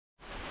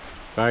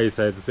Guys,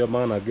 it's your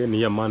man again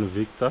here, man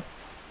Victor.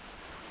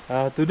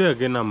 Today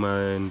again I'm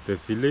in the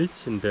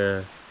village and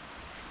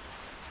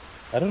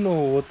I don't know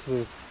what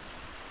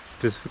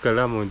specifically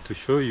I'm going to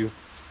show you.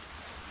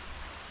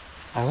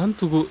 I want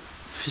to go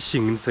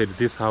fishing inside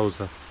this house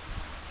and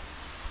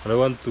I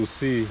want to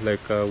see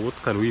like what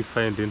can we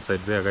find inside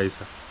there, guys.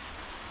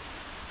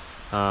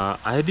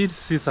 I did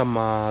see some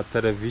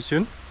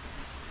television.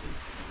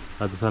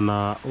 It's an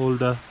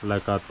older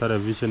like a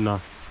television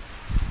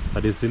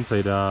that is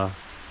inside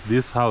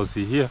this house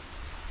here,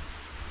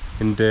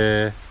 and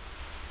this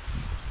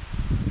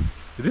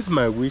is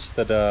my wish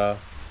that I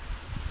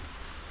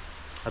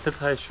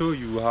show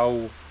you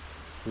how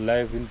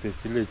life in the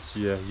village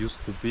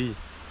used to be.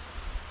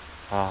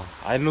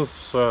 I know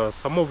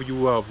some of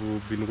you have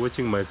been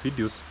watching my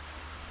videos.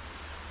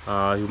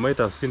 You might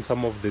have seen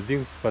some of the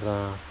things, but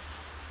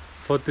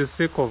for the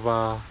sake of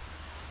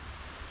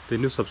the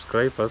new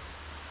subscribers,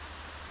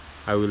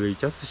 I will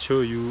just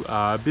show you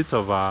a bit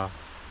of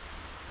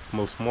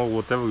small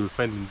whatever you'll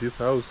find in this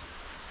house.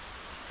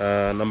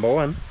 Number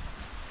one,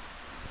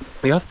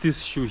 we have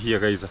this shoe here,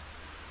 guys.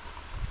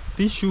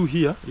 This shoe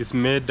here is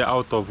made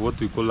out of what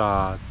we call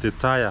the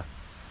tire.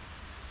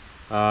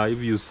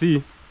 If you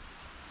see,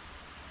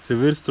 it's a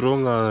very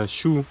strong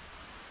shoe.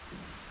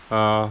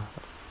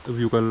 If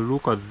you can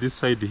look at this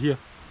side here,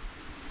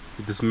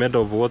 it is made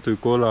of what we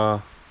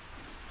call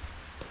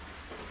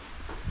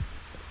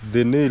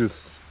the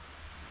nails.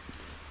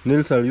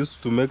 Nails are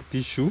used to make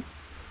this shoe,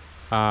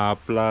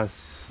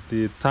 plus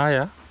the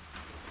tire,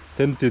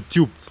 then the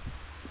tube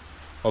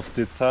of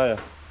the tire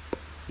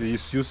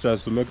is used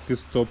as to make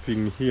this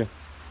topping here.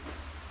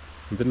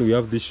 And then we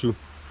have this shoe.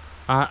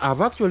 I've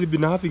actually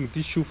been having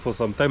this shoe for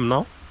some time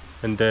now,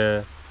 and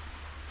the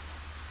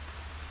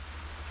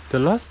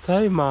last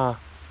time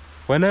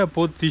when I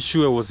bought this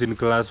shoe I was in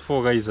class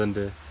 4, guys, and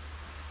you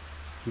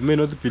may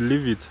not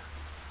believe it,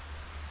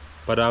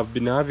 but I've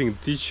been having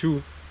this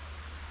shoe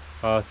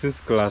since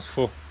class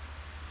 4.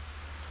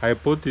 I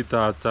bought it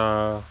at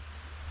 $1.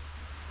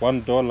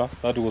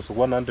 That was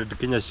 100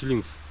 Kenya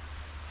shillings.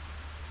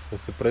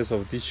 Was the price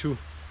of this shoe,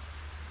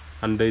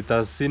 and it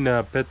has seen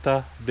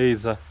better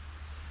days.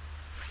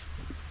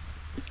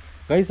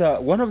 Guys,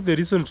 one of the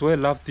reasons why I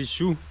love this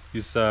shoe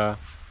is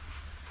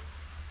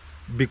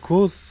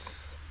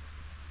because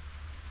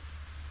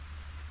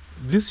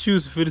this shoe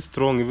is very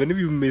strong. Even if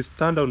you may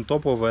stand on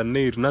top of a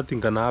nail, nothing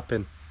can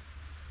happen.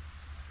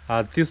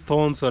 These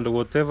stones and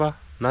whatever,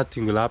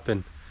 nothing will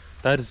happen.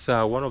 That is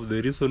one of the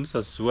reasons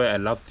as to why I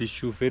love this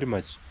shoe very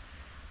much.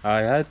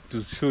 I had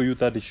to show you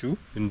that shoe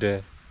in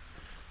the.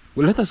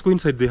 Well, let us go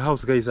inside the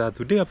house, guys.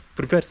 Today I've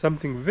prepared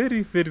something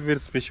very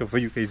special for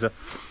you, guys.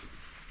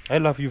 I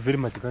love you very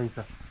much, guys.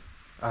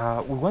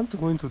 We want to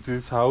go into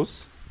this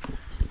house.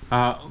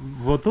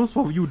 For those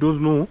of you who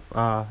don't know,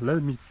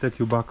 let me take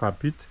you back a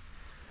bit.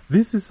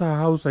 This is a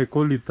house, I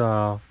call it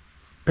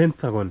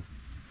Pentagon.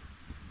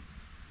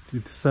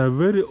 It's a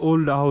very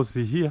old house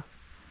here.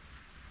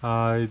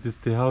 It is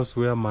the house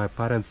where my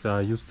parents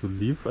used to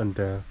live, and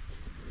it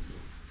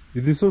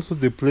is also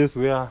the place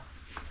where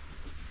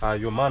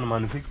your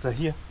man Victor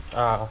here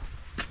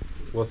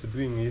was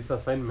doing his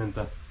assignment.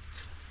 The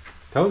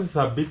house is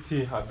a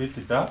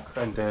bit dark,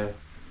 and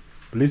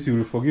please, you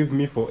will forgive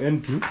me for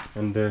entering.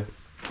 And I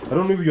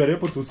don't know if you are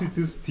able to see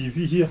this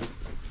TV here.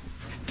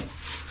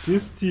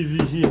 This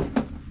TV here,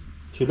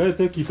 should I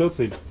take it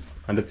outside?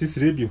 And this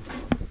radio.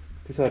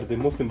 These are the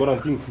most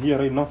important things here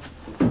right now.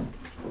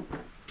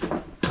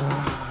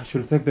 I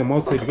should take them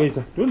outside, guys.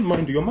 Don't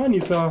mind, your man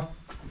is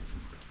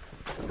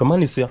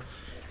here.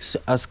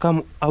 Has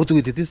come out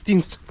with these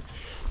things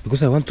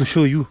because I want to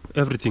show you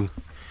everything,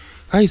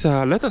 guys.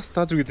 Let us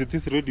start with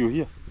this radio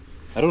here.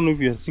 I don't know if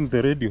you have seen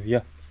the radio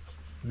here.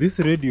 This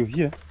radio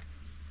here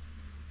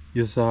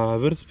is a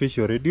very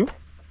special radio.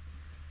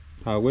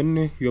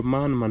 When your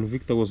man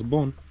Victor was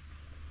born,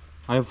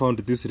 I found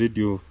this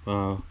radio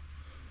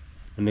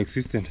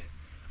non-existent,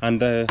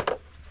 and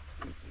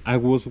I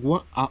was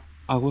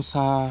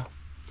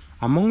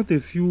among the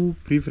few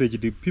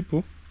privileged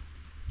people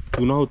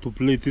to know how to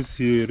play this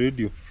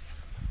radio.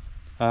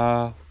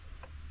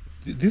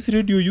 This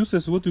radio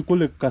uses what we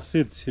call a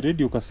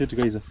radio cassette,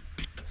 guys.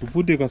 To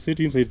put the cassette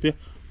inside there.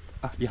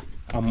 Yeah,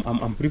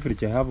 I'm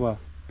privileged. I've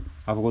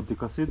got the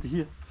cassette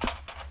here,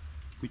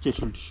 which I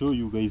should show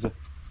you, guys.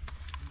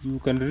 You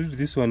can read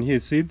this one here.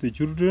 Say the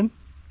children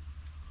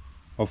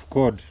of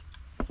God.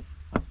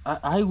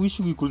 I wish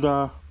we could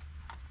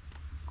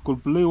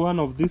play one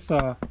of this.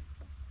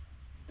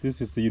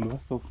 This is the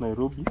University of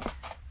Nairobi.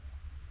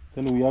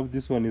 Then we have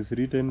this one is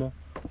written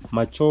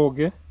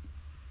Machoge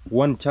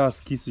One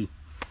Charles Kisi.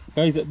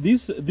 Guys,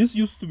 this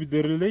used to be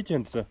the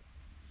legends.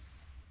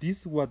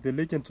 These were the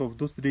legends of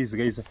those days,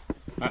 guys.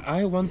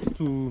 I want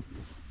to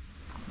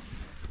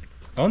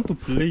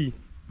play.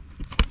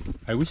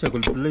 I wish I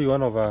could play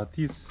one of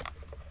these,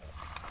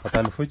 but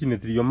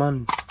unfortunately your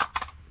man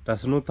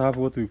does not have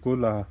what we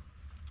call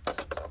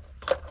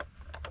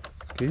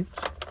okay,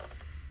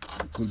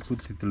 we'll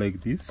put it like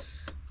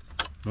this.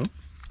 No,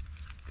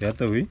 the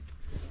other way.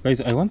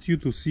 Guys, I want you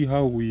to see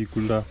how we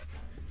could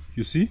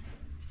You see,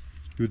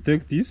 you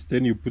take this,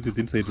 then you put it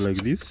inside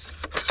like this,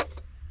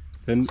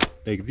 then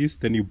like this,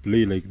 then you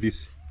play like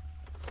this.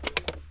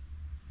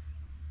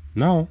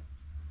 Now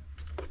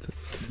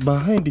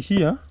behind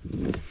here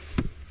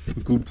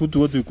we could put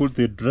what we call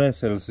the dry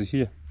cells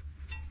here.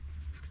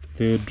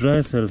 The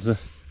dry cells,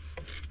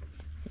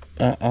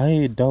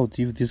 I doubt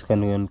if this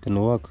can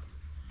work.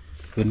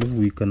 When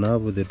we can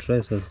have the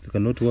dry cells, it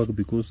cannot work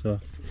because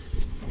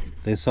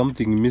there's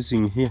something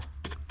missing here.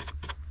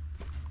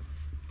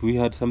 We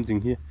had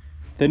something here.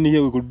 Then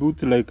here we could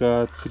put like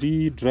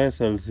 3 dry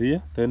cells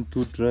here, then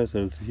 2 dry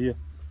cells here.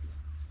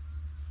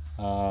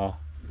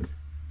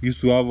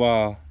 Used to have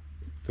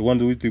the one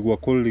that we were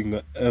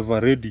calling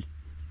Everready.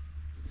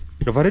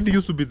 Everready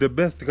used to be the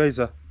best,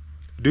 guys,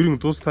 during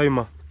those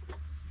time.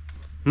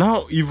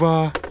 Now, if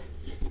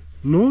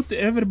not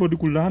everybody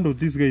could handle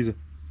this, guys.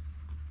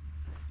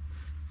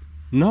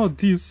 Now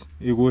this,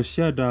 it was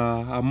shared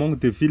among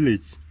the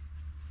village.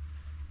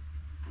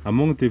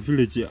 Only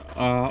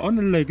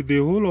like the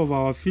whole of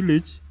our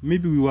village,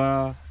 maybe we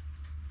were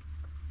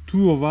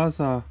 2 of us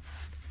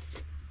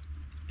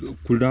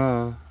could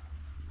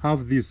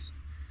have this.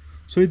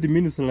 So it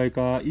means like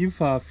if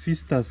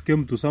visitors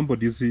came to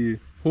somebody's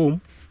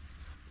home,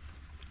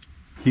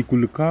 he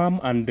could come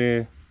and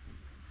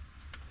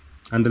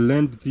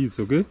lend this,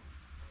 okay?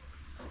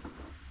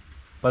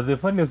 But the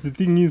funniest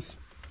thing is,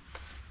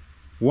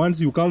 once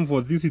you come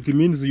for this, it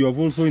means you have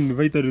also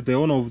invited the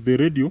owner of the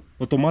radio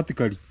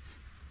automatically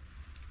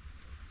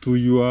to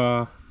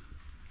your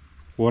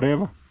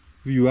whatever.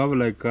 You have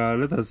like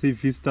let us say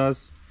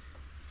visitors,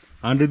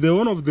 and the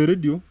owner of the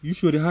radio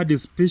usually had a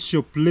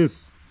special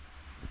place.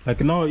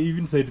 Like now,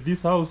 even inside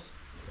this house,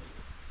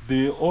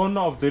 the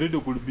owner of the radio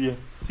could be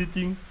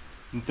sitting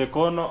in the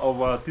corner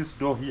of this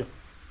door here,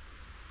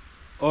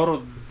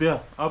 or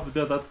there, up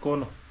there, that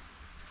corner,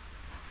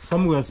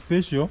 somewhere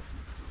special.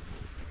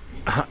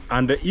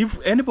 And if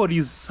anybody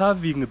is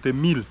serving the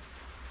meal,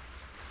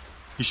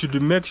 you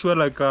should make sure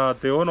like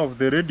the owner of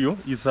the radio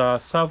is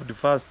served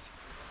first,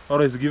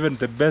 or is given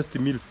the best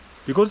meal,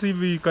 because if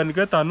he can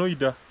get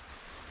annoyed,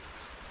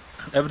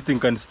 everything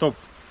can stop.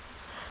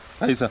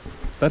 Guys,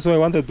 that's why I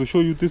wanted to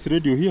show you this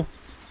radio here.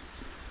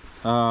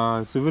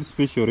 It's a very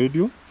special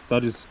radio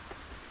that is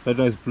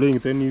playing.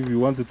 Then if you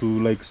wanted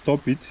to like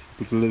stop it,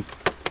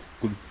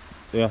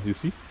 yeah, you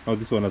see how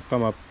this one has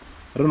come up.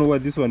 I don't know why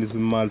this one is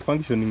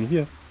malfunctioning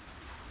here.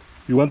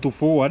 You want to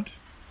forward,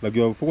 like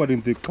you are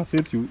forwarding the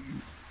cassette, you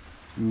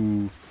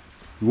go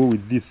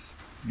with this.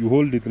 You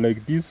hold it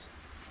like this,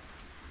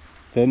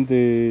 then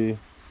the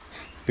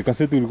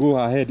cassette will go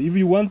ahead. If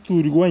you want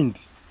to rewind,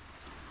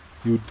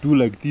 you do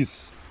like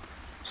this.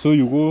 So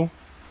you go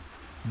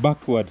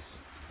backwards.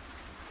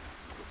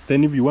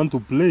 Then if you want to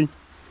play,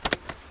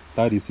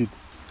 that is it.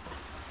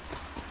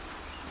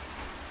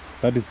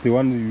 That is the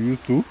one you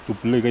used to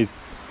play, guys.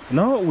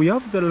 Now we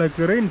have the like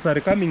rains are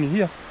coming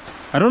here.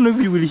 I don't know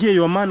if you will hear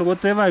your man,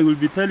 whatever I will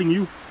be telling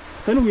you.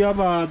 Then we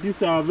have this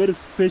very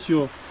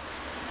special.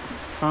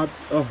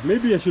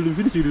 Maybe I should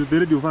finish with the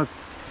radio first.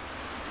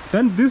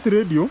 Then this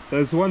radio,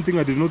 there's one thing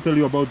I did not tell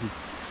you about it.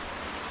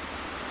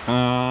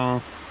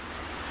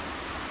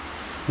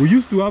 We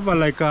used to have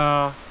like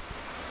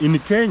in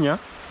Kenya,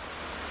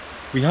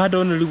 we had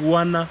only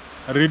one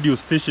radio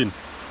station,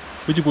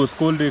 which was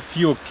called the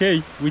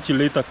VOK, which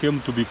later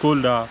came to be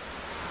called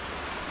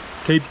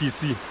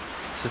KPC.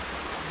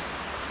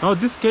 Now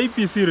this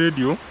KPC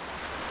radio,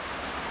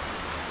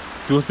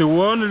 it was the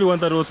only one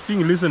that was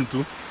being listened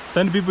to.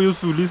 Then people used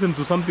to listen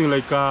to something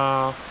like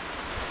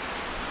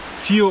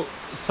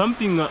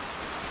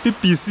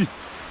PPC.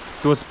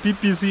 It was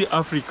PPC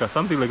Africa,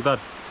 something like that.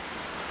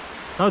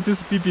 Now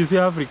this PPC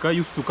Africa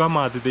used to come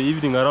at the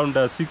evening around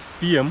 6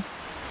 p.m.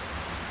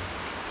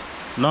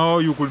 Now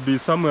you could be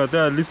somewhere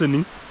there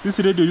listening. This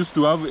radio used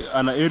to have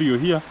an area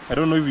here. I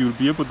don't know if you'll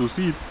be able to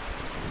see it.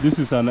 This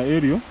is an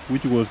area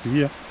which was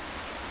here,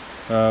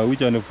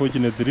 which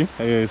unfortunately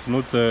is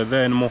not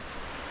there anymore.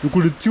 You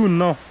could tune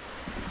now.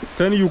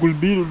 Then you could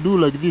do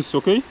like this,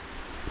 okay?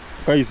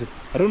 Guys,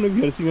 I don't know if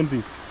you are seeing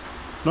anything.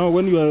 Now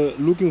when you are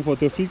looking for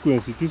the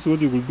frequency, this is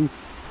what you will do.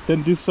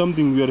 Then this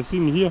something we are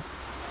seeing here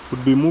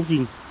could be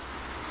moving.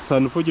 It's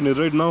unfortunate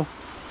right now.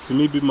 It's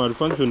maybe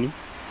malfunctioning.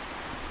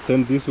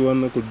 Then this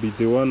one could be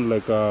the one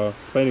like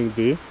finding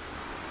the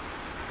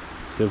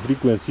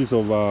frequencies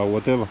of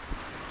whatever.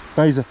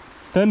 Guys,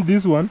 then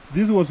this one,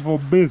 this was for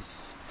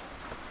bass.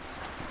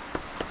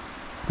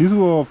 This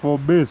was for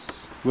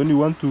bass. When you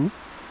want to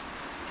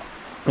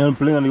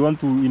play and you want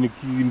to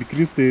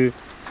increase the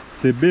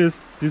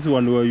bass, this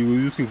one you were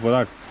using for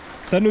that.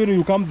 Then when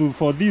you come to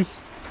for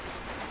this,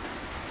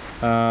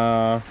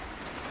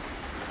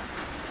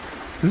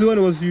 this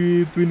one was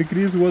to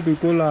increase what we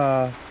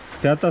call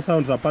theater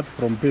sounds apart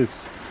from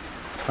bass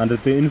and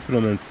the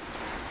instruments.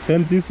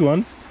 Then these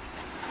ones,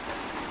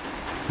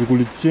 you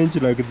could change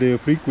like the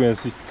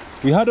frequency.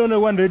 We had only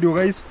one radio,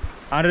 guys,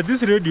 and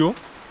this radio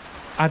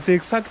at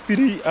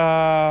exactly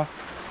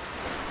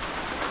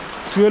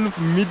 12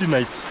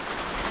 midnight,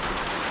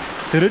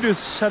 the radio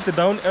is shut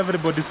down,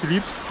 everybody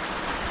sleeps.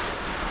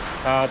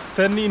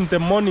 10 in the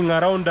morning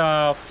around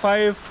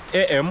 5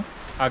 a.m.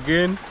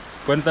 again,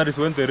 when that is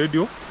when the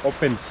radio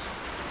opens.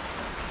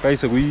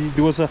 Guys,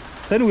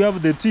 then we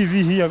have the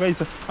TV here,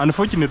 guys.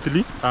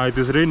 Unfortunately, it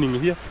is raining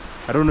here.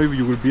 I don't know if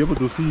you will be able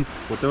to see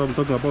whatever I'm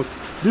talking about.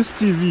 This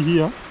TV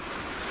here,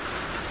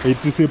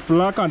 it is a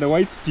black and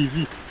white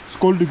TV. It's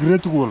called the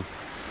Great Wall.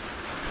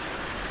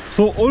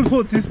 So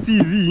also this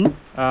TV,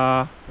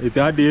 it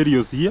had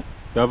areas here.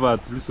 You have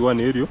at least one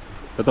area.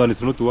 That one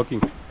is not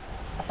working.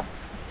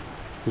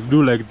 We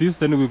do like this,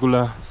 then we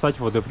could search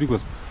for the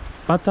frequency.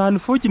 But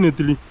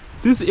unfortunately,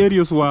 these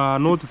areas were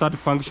not that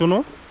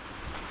functional.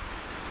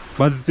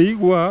 But they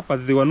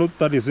were not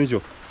that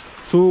essential.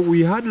 So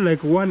we had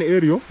like one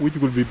area which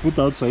could be put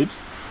outside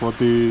for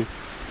the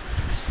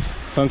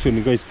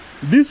functioning, guys.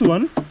 This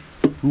one,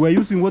 we were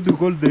using what we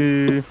call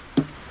the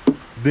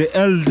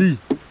LD,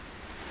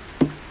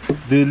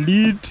 the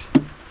lead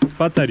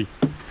battery.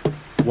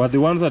 Were the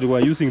ones that were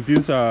using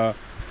this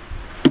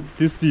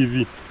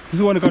TV.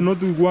 This one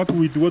cannot work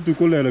with what we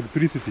call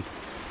electricity.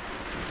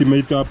 It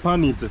might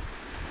pan it.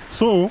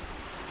 So,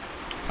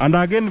 and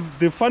again,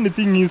 the funny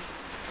thing is,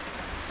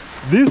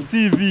 this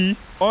TV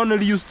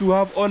only used to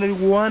have only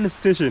one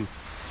station,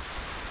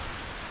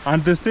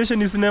 and the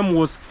station's name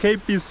was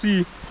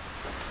KPC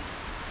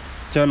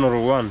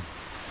Channel 1.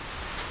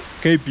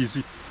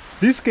 KPC.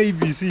 This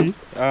KPC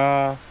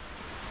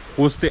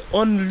was the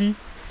only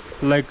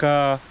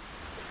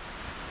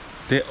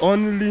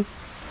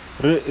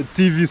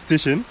TV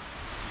station,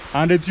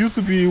 and it used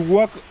to be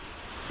work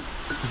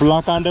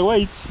black and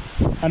white,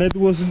 and it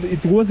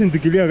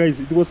wasn't clear, guys.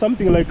 It was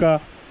something like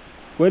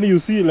when you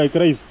see like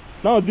rice.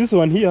 Now this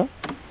one here,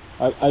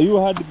 are you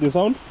heard the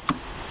sound?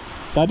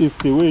 That is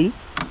the way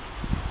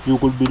you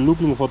could be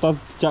looking for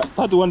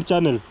that one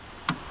channel.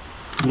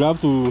 You have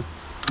to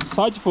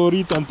search for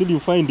it until you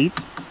find it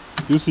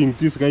using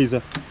this, guys.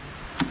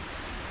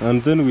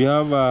 And then we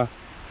have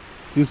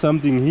this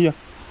something here.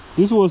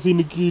 This was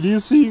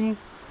increasing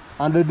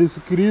and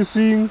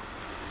decreasing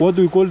what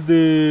we call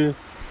the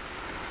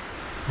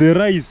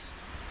rise.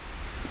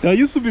 There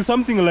used to be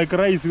something like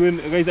rise when,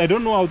 guys, I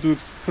don't know how to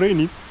explain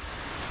it.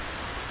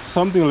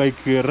 Something like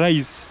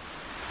rise,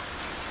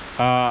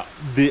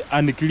 the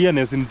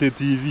unclearness in the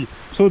TV.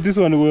 So this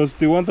one was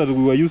the one that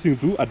we were using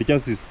to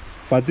adjust this.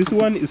 But this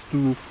one is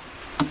to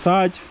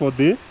search for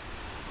the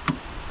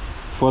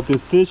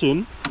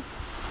station,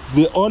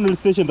 the only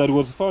station that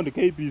was found,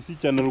 KBC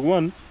Channel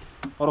 1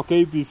 or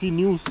KBC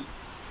News,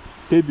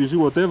 KBC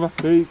whatever,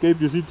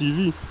 KBC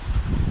TV.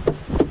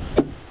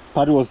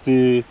 That was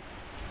the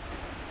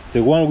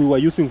one we were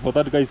using for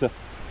that, guys.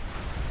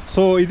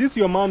 So it is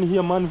your man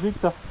here, man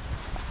Victor.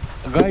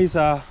 Guys,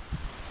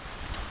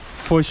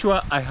 for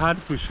sure I had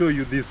to show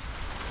you this.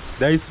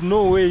 There is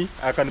no way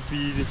I can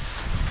be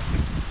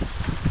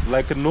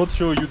like not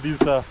show you this.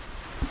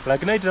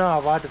 Like right now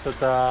I've heard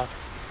that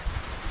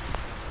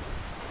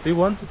they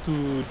wanted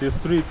to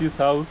destroy this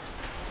house,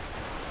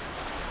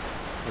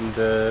 and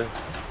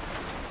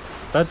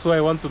that's why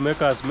I want to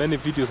make as many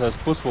videos as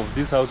possible of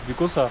this house,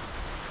 because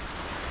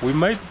we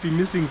might be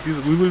missing this.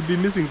 We will be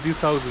missing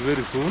this house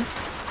very soon.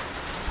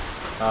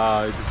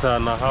 It's a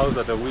house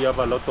that we have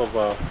a lot of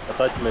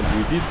attachment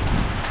with it,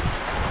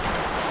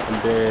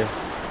 and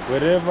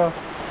wherever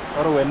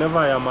or whenever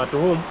I am at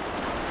home,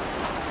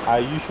 I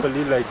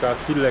usually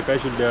feel like I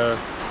should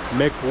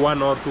make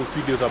 1 or 2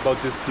 videos about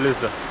this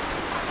place.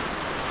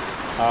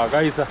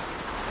 Guys,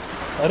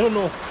 I don't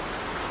know.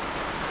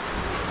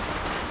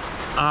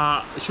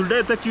 Should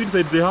I take you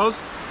inside the house?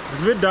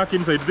 It's very dark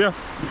inside there,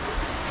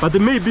 but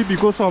maybe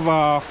because of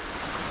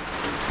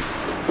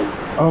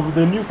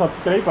the new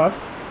subscribers.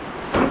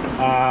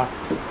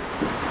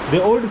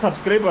 The old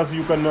subscribers,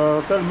 you can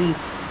tell me,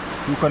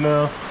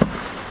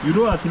 you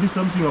know at least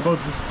something about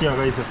this chair,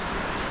 guys.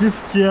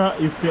 This chair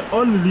is the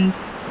only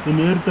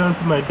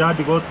inheritance my dad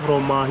got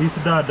from his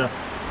dad.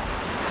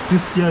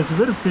 This chair is a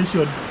very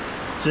special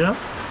chair.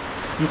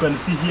 You can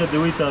see here the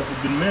way it has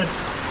been made.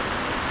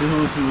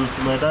 This was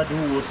my dad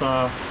who was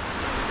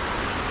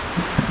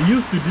he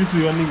used to this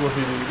when he was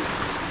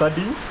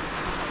studying.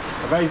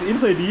 Guys,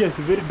 inside here is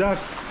very dark.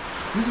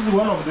 This is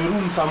one of the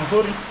rooms. I'm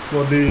sorry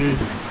for the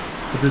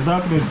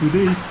darkness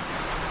today.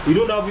 We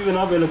don't even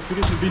have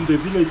electricity in the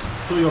village,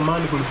 so your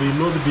man could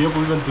not be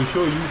able even to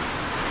show you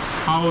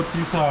how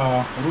these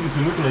rooms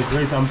look like,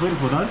 guys. I'm sorry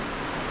for that.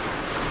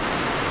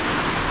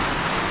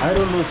 I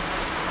don't know.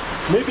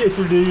 Maybe I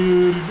should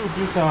redo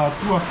this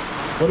tour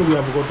when we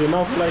have got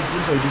enough light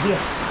inside here.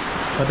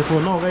 But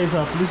for now, guys,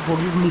 please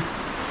forgive me.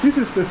 This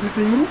is the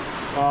sitting room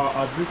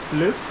at this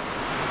place.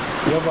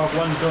 We have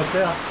one door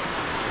there.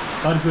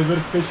 That is a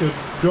very special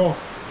door,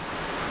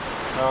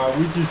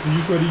 which is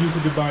usually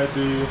used by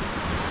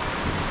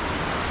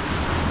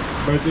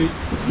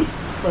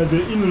the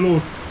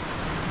in-laws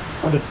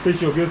and the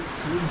special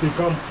guests when they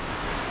come.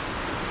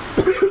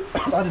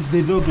 That is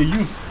the door they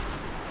use.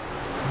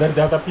 Then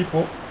the other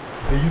people,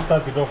 they use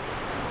that door.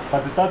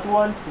 But the third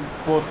one is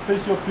for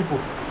special people.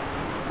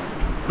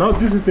 Now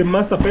this is the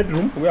master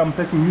bedroom where I'm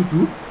taking you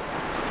to.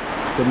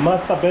 The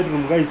master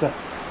bedroom, guys.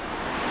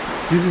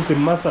 This is the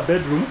master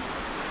bedroom.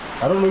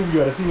 I don't know if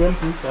you are seeing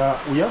anything.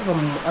 We have some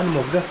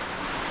animals there.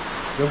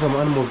 We have some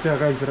animals there,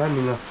 guys,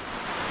 running.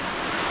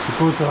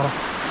 Because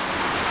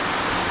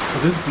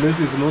this place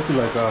is not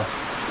like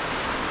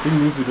being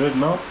used right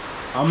now.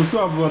 I'm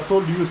sure I've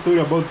told you a story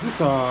about this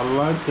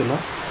lantern.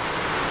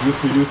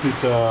 Used to use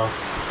it.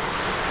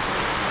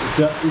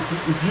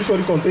 It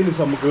usually contains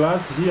some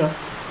glass here.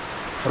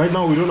 Right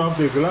now we don't have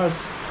the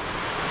glass.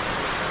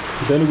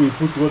 Then we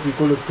put what we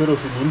call a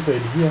kerosene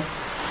inside here.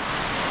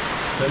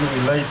 Then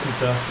we light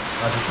it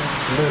at this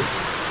place.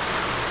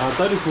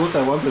 That is what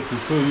I wanted to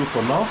show you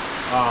for now.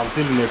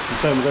 Until next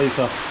time, guys.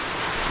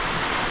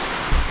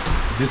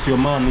 This is your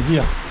man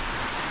here.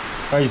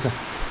 Guys,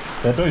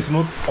 the door is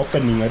not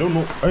opening. I don't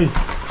know. Hey,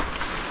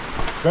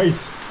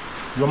 guys,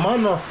 your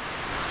man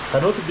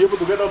cannot be able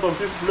to get out of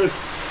this place.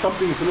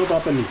 Something is not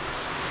happening.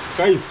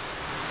 Guys,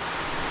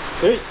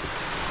 hey,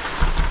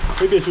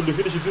 maybe I should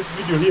finish this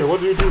video here. What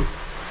do you think?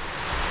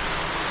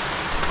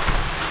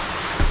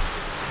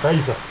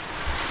 Guys,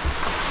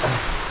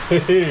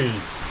 hey,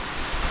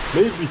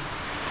 maybe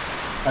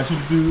I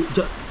should do.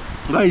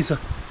 Guys,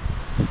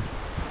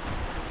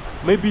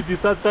 maybe it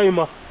is that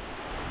time.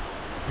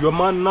 Your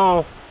man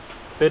now,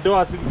 the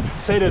door has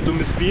decided to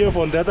misbehave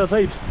on the other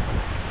side.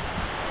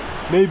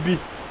 Maybe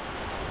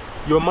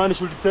your man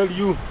should tell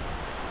you.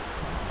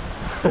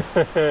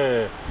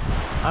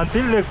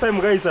 Until next time,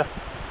 guys,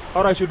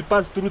 or I should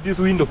pass through this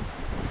window.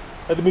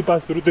 Let me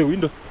pass through the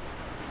window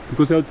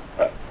because so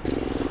that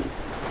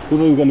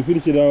we can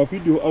finish our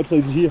video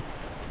outside here,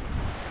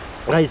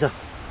 guys.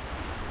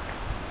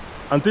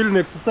 Until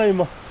next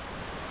time,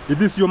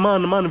 it is your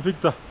man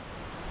Victor.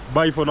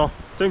 Bye for now.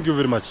 Thank you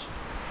very much.